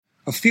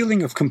A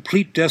feeling of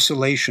complete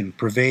desolation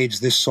pervades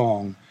this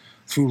song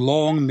through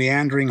long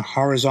meandering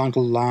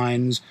horizontal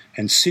lines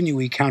and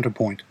sinewy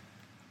counterpoint.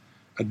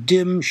 A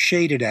dim,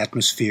 shaded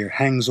atmosphere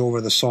hangs over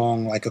the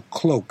song like a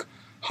cloak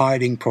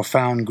hiding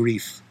profound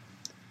grief.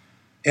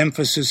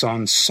 Emphasis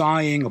on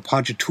sighing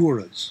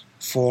appoggiaturas,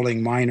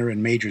 falling minor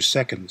and major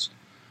seconds,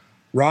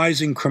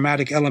 rising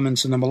chromatic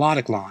elements in the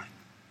melodic line,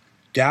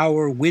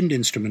 dour wind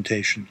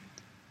instrumentation,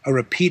 a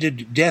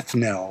repeated death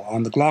knell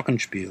on the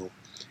glockenspiel,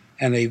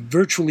 and a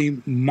virtually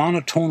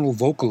monotonal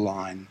vocal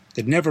line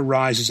that never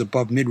rises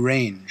above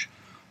mid-range,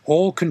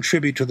 all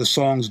contribute to the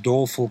song's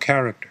doleful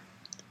character.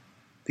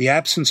 The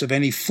absence of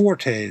any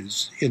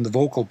fortes in the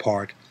vocal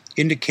part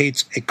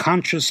indicates a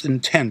conscious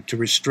intent to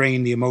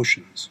restrain the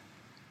emotions.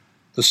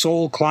 The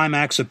sole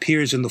climax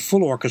appears in the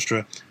full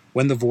orchestra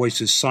when the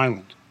voice is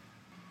silent.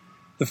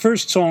 The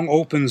first song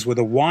opens with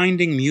a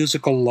winding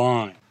musical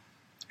line,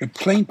 a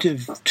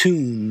plaintive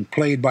tune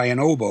played by an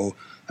oboe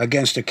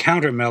against a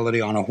counter-melody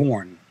on a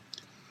horn.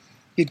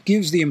 It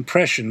gives the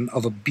impression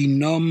of a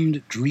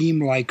benumbed,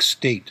 dreamlike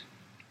state.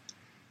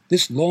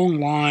 This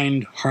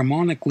long-lined,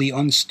 harmonically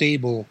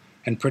unstable,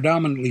 and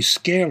predominantly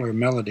scalar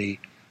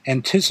melody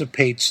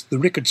anticipates the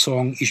Rickert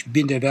song Ich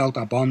bin der Welt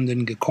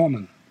abhanden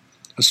gekommen,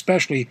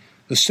 especially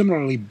the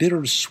similarly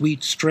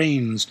bittersweet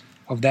strains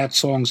of that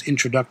song's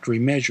introductory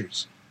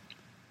measures.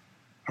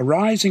 A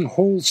rising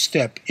whole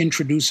step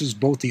introduces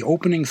both the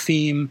opening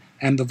theme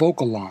and the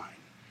vocal line,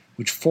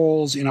 which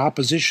falls in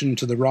opposition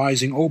to the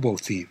rising oboe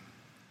theme.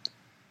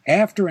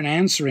 After an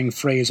answering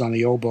phrase on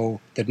the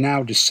oboe that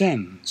now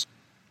descends,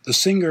 the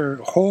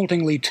singer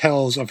haltingly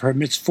tells of her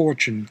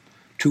misfortune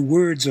to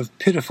words of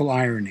pitiful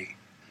irony.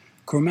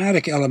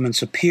 Chromatic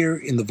elements appear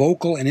in the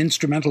vocal and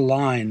instrumental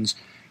lines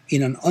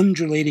in an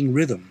undulating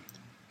rhythm,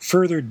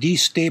 further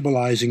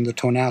destabilizing the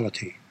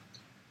tonality.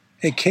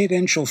 A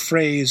cadential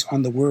phrase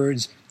on the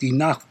words "die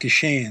Nacht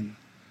geschehen"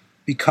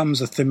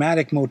 becomes a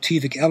thematic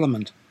motivic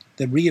element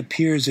that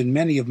reappears in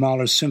many of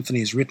Mahler's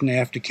symphonies written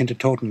after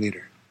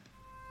Kindertotenlieder.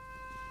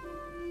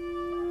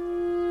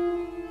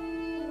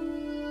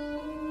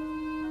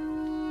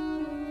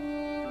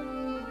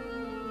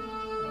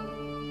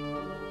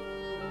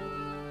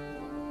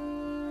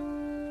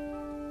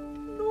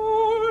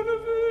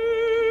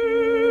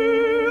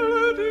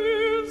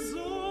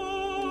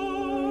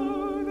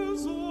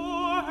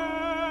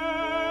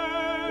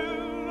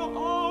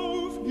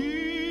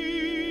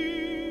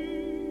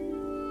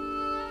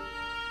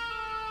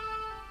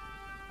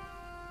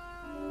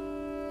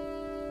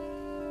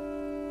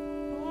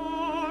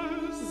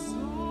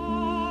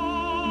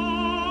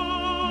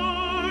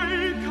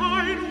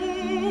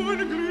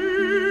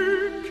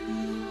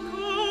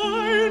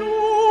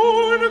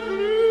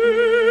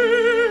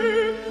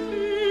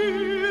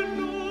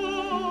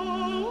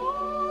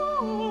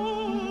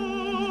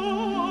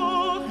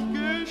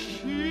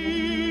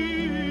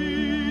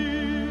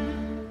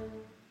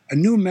 A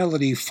new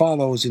melody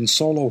follows in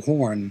solo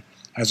horn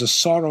as a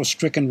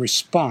sorrow-stricken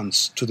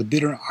response to the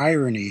bitter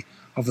irony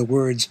of the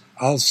words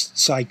 "Als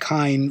sei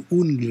kein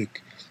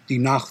Unglück die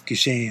Nacht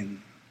geschehen."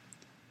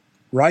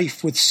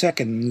 Rife with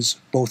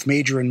seconds, both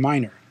major and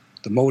minor,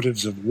 the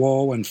motives of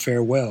woe and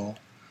farewell,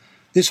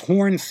 this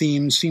horn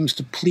theme seems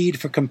to plead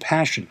for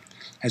compassion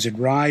as it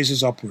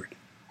rises upward,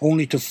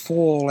 only to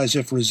fall as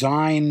if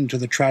resigned to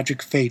the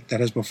tragic fate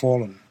that has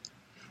befallen,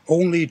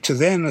 only to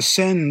then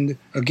ascend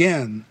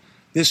again,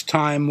 this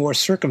time more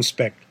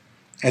circumspect,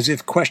 as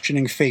if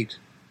questioning fate.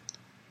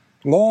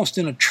 Lost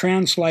in a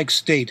trance-like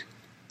state,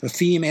 the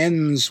theme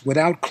ends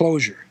without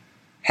closure,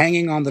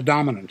 hanging on the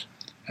dominant,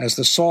 as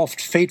the soft,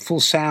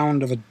 fateful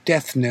sound of a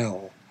death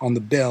knell on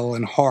the bell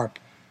and harp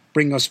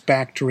bring us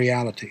back to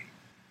reality.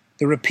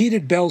 The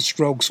repeated bell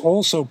strokes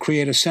also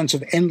create a sense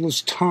of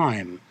endless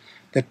time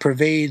that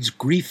pervades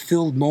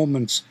grief-filled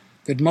moments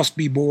that must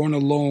be borne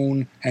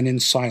alone and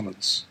in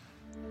silence.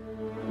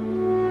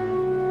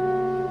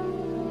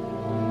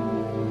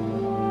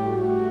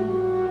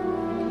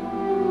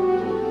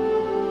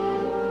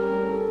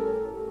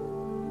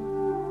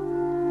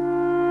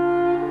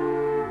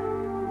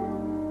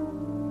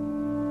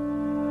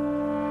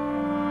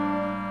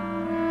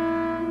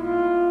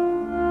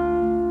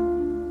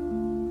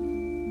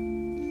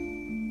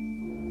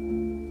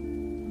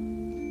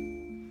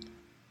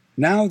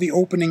 Now the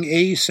opening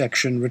A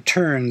section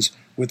returns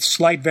with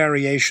slight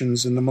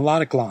variations in the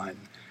melodic line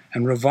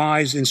and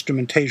revised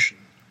instrumentation.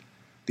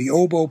 The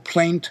oboe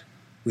plaint,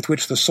 with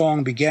which the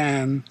song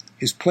began,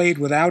 is played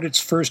without its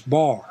first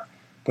bar,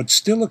 but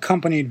still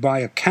accompanied by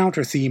a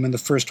counter-theme in the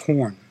first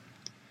horn.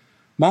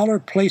 Mahler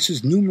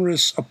places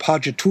numerous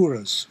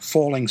appoggiaturas,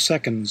 falling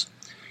seconds,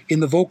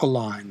 in the vocal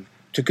line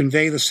to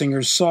convey the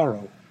singer's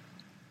sorrow.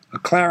 A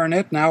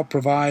clarinet now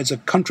provides a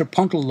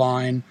contrapuntal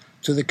line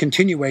to the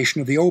continuation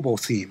of the oboe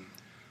theme,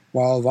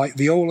 while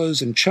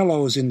violas and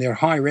cellos in their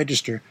high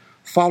register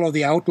follow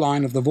the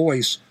outline of the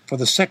voice for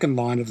the second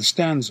line of the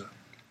stanza.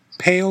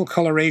 Pale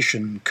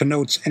coloration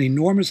connotes an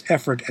enormous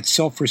effort at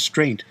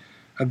self-restraint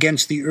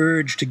against the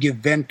urge to give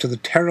vent to the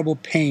terrible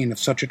pain of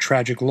such a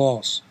tragic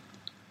loss.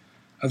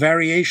 A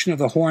variation of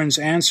the horn's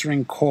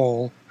answering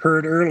call,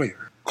 heard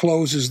earlier,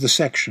 closes the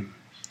section.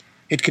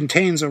 It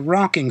contains a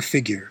rocking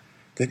figure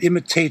that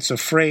imitates a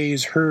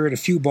phrase heard a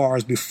few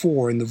bars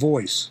before in the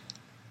voice.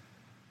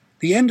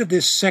 The end of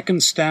this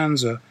second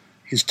stanza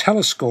is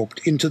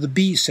telescoped into the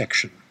B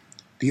section,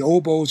 the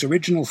oboe's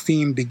original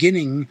theme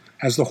beginning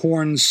as the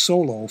horn's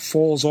solo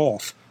falls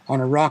off on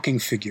a rocking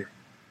figure,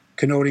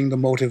 connoting the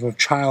motive of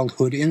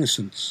childhood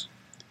innocence.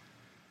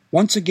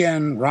 Once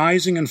again,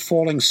 rising and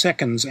falling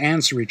seconds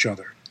answer each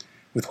other,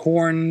 with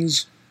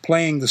horns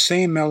playing the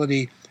same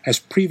melody as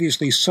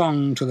previously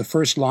sung to the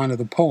first line of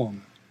the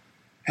poem.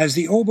 As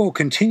the oboe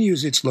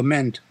continues its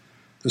lament,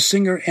 the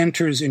singer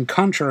enters in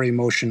contrary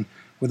motion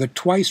with a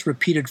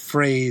twice-repeated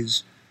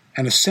phrase,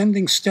 an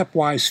ascending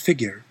stepwise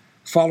figure,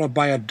 followed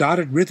by a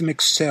dotted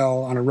rhythmic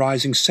cell on a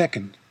rising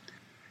second.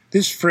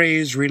 This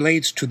phrase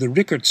relates to the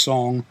Rickert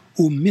song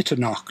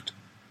Mitternacht,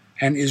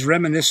 and is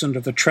reminiscent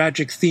of the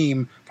tragic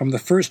theme from the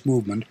first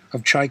movement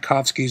of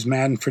Tchaikovsky's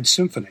Manfred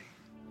Symphony.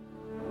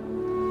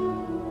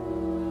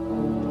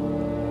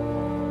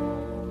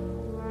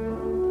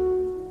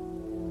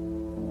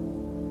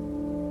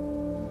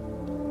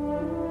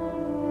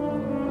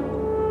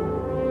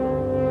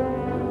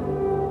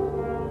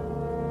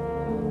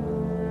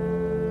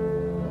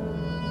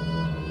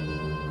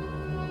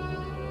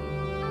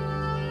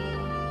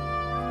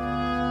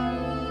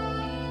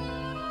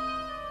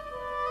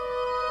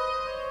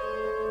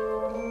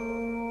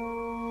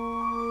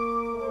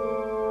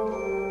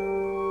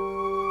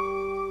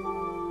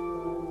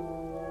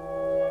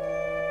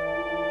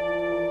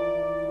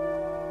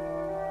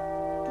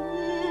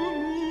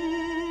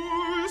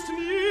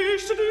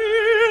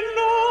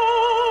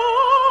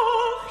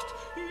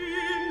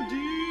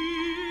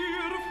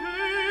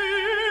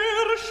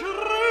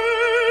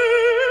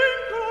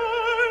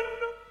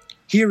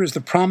 Here is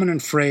the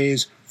prominent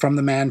phrase from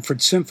the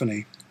Manfred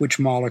Symphony, which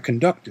Mahler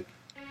conducted.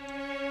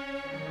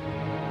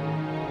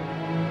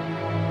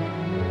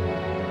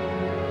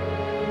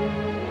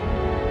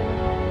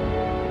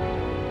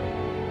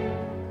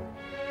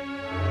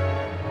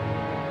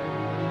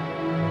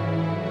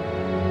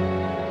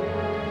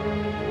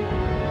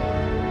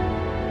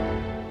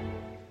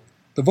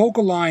 The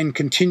vocal line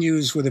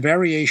continues with a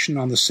variation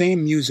on the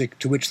same music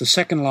to which the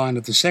second line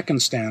of the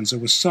second stanza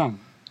was sung.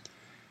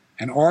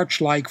 An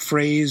arch-like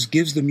phrase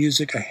gives the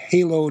music a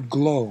haloed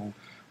glow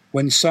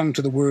when sung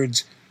to the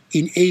words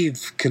 "in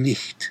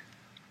Ewigkeit."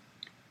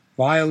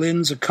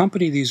 Violins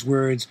accompany these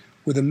words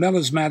with a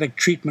melismatic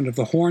treatment of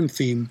the horn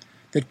theme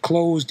that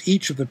closed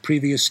each of the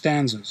previous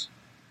stanzas.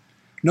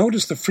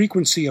 Notice the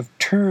frequency of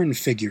turn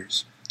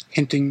figures,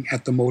 hinting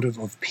at the motive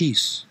of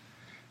peace,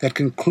 that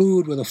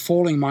conclude with a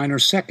falling minor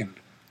second,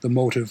 the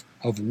motive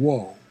of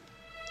woe.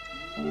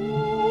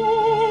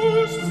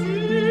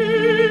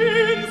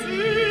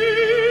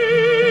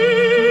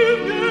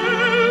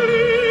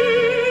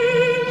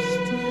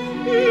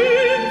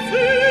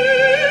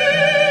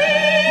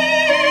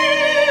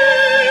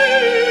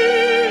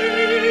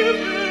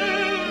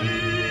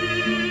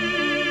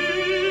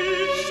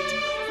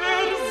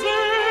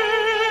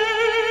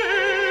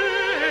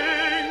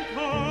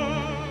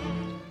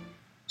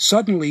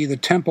 Suddenly, the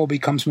tempo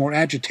becomes more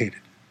agitated.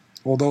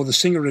 Although the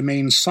singer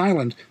remains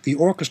silent, the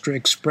orchestra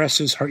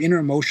expresses her inner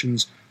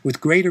emotions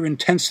with greater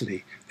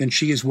intensity than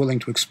she is willing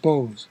to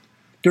expose.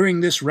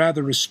 During this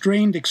rather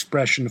restrained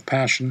expression of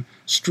passion,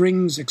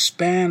 strings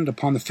expand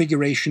upon the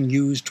figuration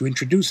used to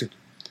introduce it.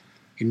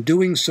 In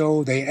doing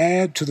so, they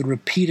add to the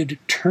repeated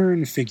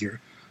turn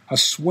figure a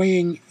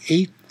swaying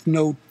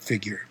eighth-note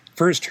figure,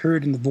 first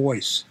heard in the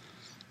voice,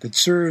 that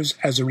serves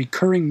as a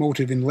recurring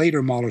motive in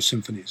later Mahler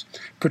symphonies,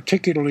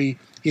 particularly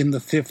in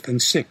the fifth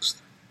and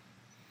sixth.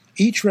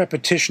 Each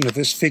repetition of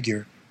this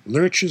figure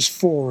lurches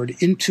forward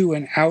into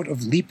and out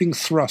of leaping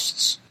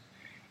thrusts,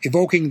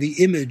 evoking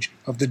the image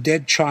of the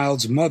dead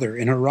child's mother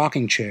in her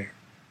rocking chair,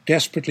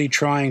 desperately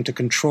trying to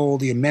control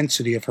the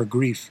immensity of her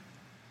grief.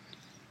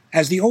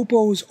 As the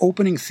oboe's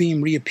opening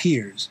theme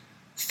reappears,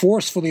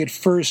 forcefully at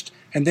first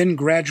and then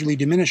gradually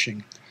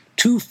diminishing,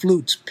 two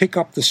flutes pick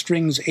up the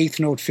string's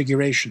eighth-note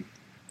figuration,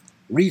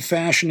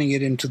 refashioning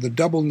it into the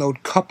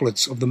double-note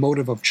couplets of the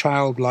motive of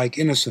childlike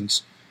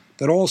innocence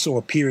that also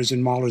appears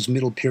in Mahler's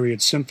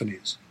middle-period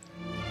symphonies.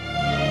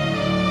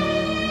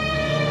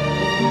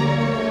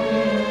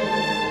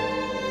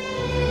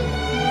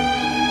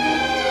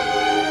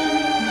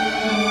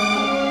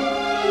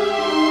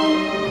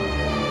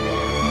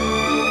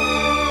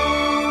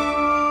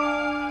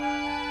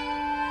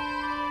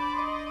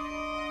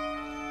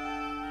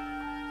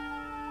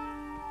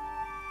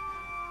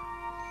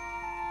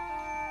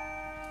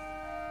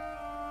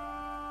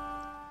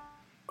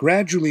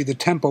 Gradually, the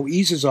tempo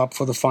eases up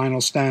for the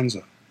final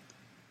stanza.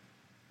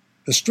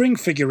 The string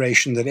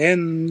figuration that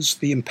ends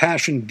the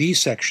impassioned B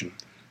section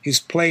is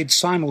played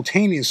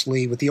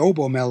simultaneously with the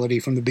oboe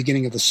melody from the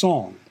beginning of the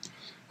song,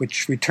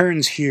 which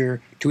returns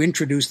here to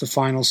introduce the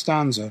final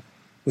stanza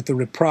with the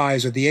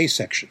reprise of the A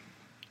section,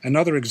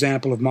 another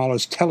example of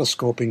Mahler's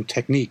telescoping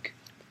technique.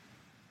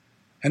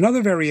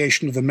 Another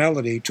variation of the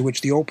melody to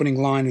which the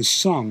opening line is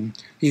sung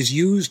is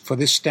used for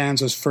this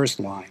stanza's first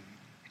line.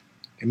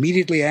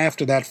 Immediately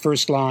after that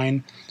first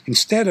line,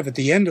 instead of at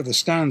the end of the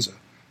stanza,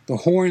 the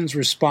horn's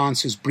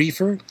response is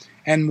briefer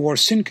and more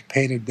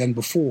syncopated than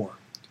before.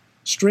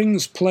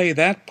 Strings play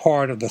that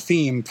part of the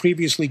theme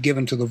previously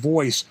given to the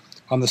voice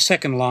on the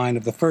second line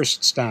of the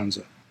first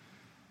stanza,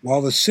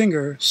 while the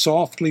singer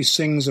softly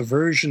sings a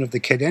version of the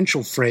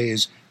cadential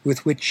phrase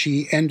with which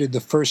she ended the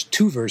first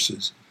two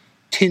verses,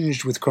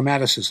 tinged with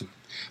chromaticism.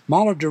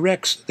 Mahler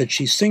directs that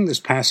she sing this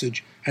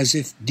passage as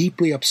if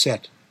deeply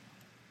upset.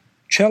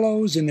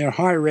 Cellos in their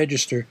high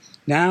register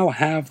now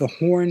have the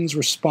horn's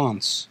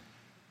response,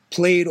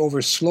 played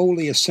over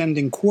slowly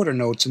ascending quarter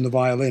notes in the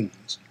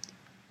violins.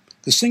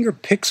 The singer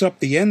picks up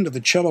the end of the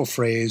cello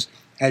phrase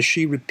as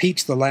she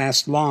repeats the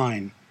last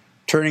line,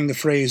 turning the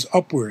phrase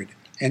upward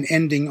and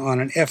ending on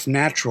an F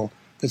natural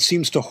that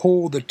seems to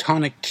hold the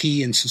tonic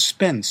key in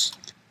suspense,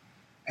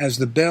 as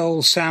the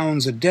bell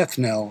sounds a death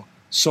knell,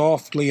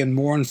 softly and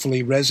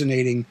mournfully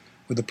resonating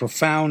with a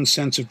profound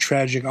sense of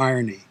tragic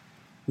irony,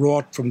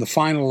 wrought from the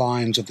final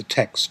lines of the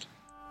text.